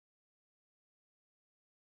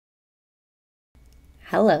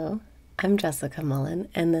Hello, I'm Jessica Mullen,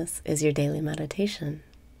 and this is your daily meditation.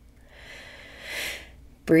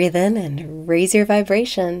 Breathe in and raise your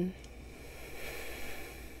vibration.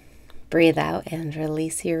 Breathe out and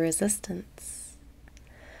release your resistance.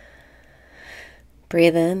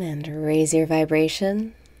 Breathe in and raise your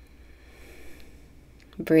vibration.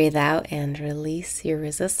 Breathe out and release your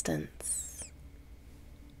resistance.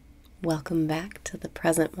 Welcome back to the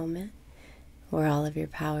present moment where all of your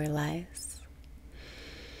power lies.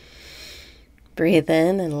 Breathe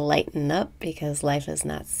in and lighten up because life is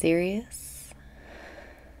not serious.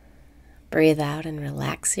 Breathe out and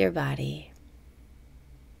relax your body.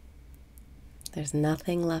 There's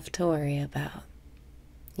nothing left to worry about.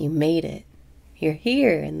 You made it. You're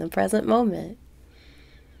here in the present moment.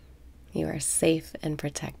 You are safe and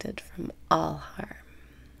protected from all harm.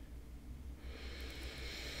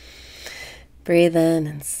 Breathe in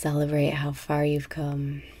and celebrate how far you've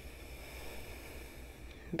come.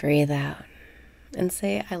 Breathe out and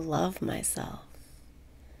say, I love myself.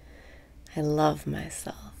 I love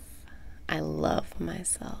myself. I love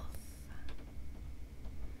myself.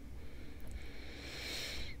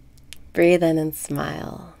 Breathe in and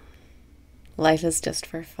smile. Life is just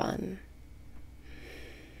for fun.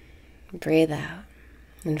 Breathe out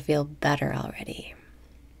and feel better already.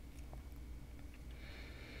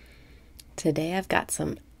 Today I've got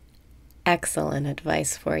some excellent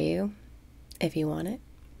advice for you, if you want it.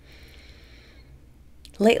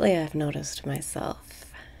 Lately I've noticed myself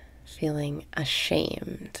feeling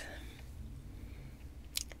ashamed.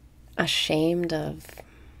 Ashamed of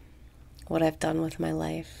what I've done with my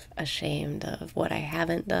life, ashamed of what I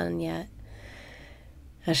haven't done yet,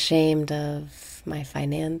 ashamed of my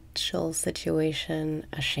financial situation,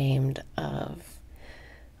 ashamed of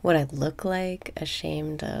what I look like,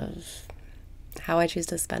 ashamed of how I choose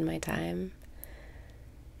to spend my time.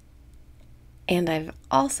 And I've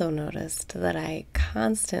also noticed that I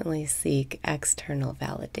constantly seek external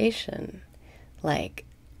validation. Like,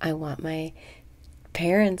 I want my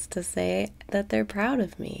parents to say that they're proud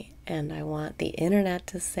of me, and I want the internet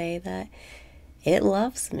to say that it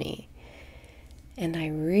loves me. And I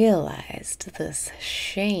realized this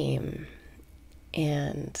shame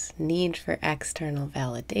and need for external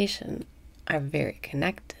validation are very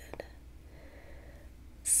connected.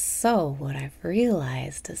 So what I've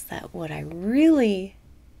realized is that what I really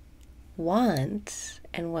want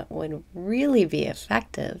and what would really be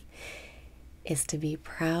effective is to be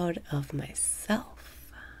proud of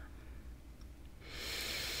myself.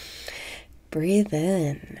 Breathe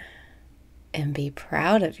in and be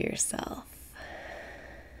proud of yourself.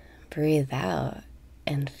 Breathe out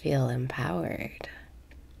and feel empowered.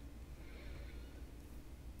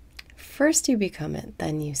 First you become it,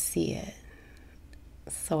 then you see it.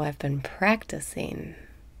 So I've been practicing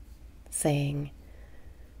saying,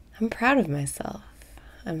 I'm proud of myself.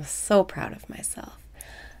 I'm so proud of myself.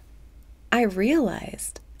 I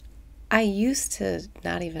realized I used to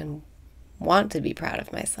not even want to be proud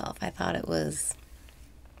of myself. I thought it was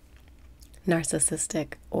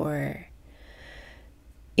narcissistic or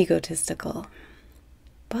egotistical.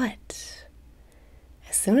 But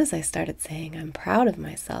as soon as I started saying I'm proud of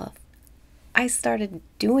myself, I started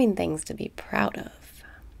doing things to be proud of.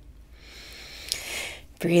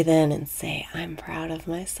 Breathe in and say, I'm proud of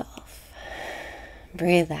myself.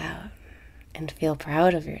 Breathe out and feel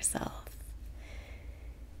proud of yourself.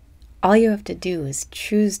 All you have to do is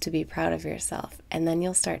choose to be proud of yourself, and then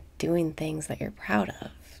you'll start doing things that you're proud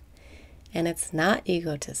of. And it's not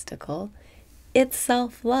egotistical, it's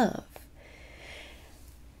self-love.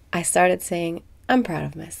 I started saying, I'm proud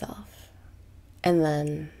of myself. And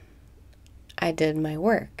then I did my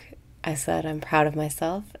work. I said, I'm proud of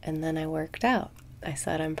myself, and then I worked out. I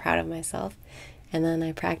said, I'm proud of myself, and then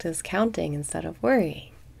I practiced counting instead of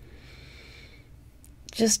worrying.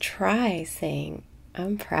 Just try saying,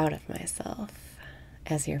 I'm proud of myself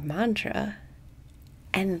as your mantra,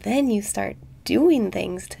 and then you start doing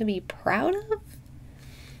things to be proud of.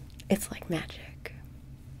 It's like magic.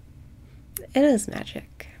 It is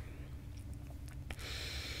magic.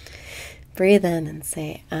 Breathe in and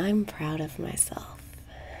say, I'm proud of myself.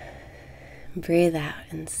 Breathe out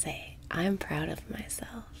and say, I'm proud of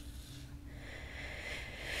myself.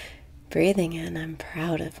 Breathing in, I'm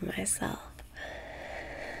proud of myself.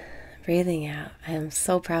 Breathing out, I am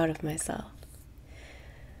so proud of myself.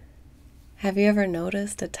 Have you ever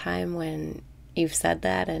noticed a time when you've said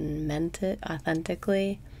that and meant it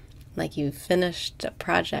authentically? Like you finished a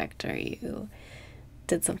project or you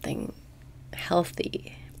did something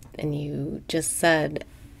healthy and you just said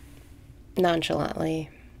nonchalantly,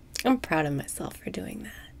 I'm proud of myself for doing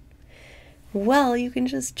that. Well, you can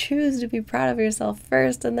just choose to be proud of yourself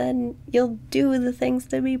first, and then you'll do the things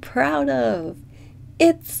to be proud of.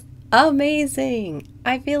 It's amazing.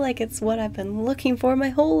 I feel like it's what I've been looking for my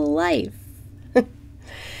whole life.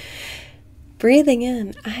 Breathing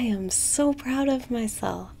in, I am so proud of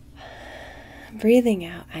myself. Breathing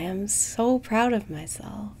out, I am so proud of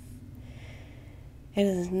myself. It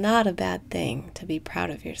is not a bad thing to be proud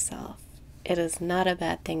of yourself. It is not a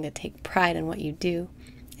bad thing to take pride in what you do.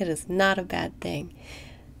 It is not a bad thing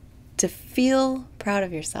to feel proud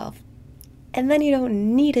of yourself. And then you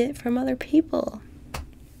don't need it from other people.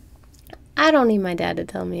 I don't need my dad to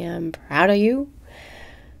tell me I'm proud of you.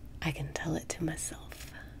 I can tell it to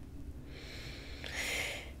myself.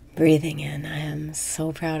 Breathing in, I am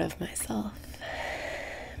so proud of myself.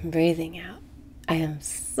 Breathing out, I am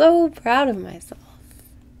so proud of myself.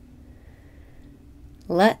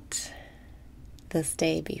 Let this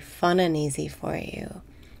day be fun and easy for you.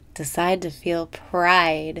 Decide to feel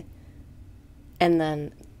pride, and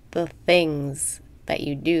then the things that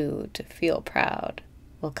you do to feel proud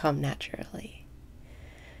will come naturally.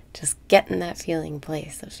 Just get in that feeling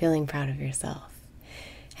place of feeling proud of yourself,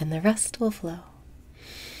 and the rest will flow.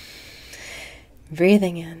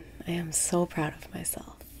 Breathing in, I am so proud of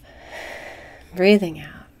myself. Breathing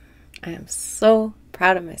out, I am so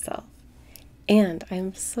proud of myself, and I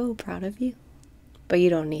am so proud of you. But you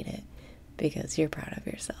don't need it because you're proud of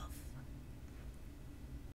yourself.